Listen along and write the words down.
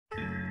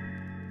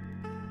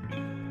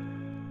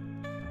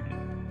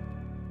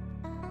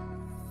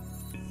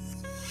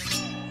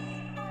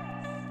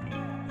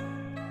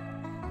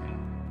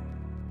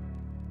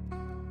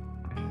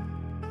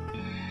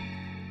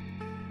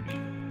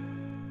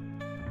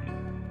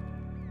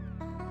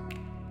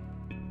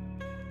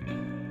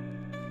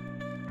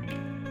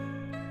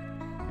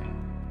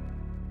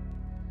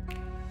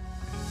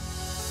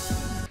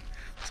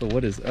So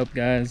what is up,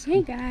 guys?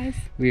 Hey guys.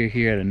 We are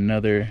here at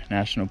another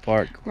national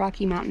park.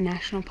 Rocky Mountain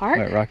National Park.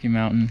 At Rocky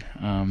Mountain.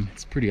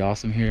 It's pretty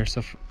awesome here.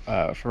 So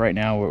for right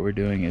now, what we're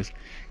doing is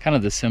kind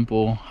of the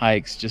simple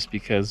hikes, just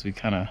because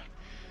we're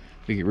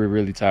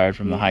really tired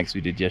from the hikes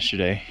we did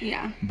yesterday.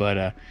 Yeah.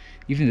 But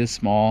even this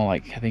small,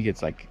 like I think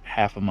it's like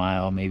half a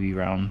mile maybe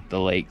around the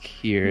lake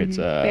here. It's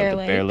the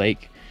Bear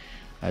Lake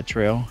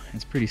trail.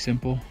 It's pretty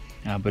simple.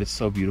 But it's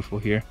so beautiful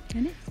here.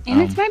 And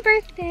it's my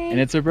birthday. And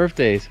it's her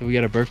birthday, so we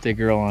got a birthday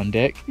girl on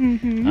deck.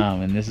 Mm-hmm.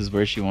 And this is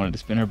where she wanted to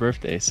spend her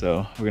birthday.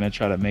 So we're gonna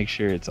try to make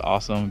sure it's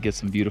awesome, get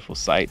some beautiful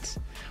sights.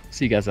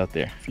 See you guys out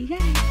there. See you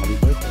guys. Happy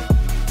birthday.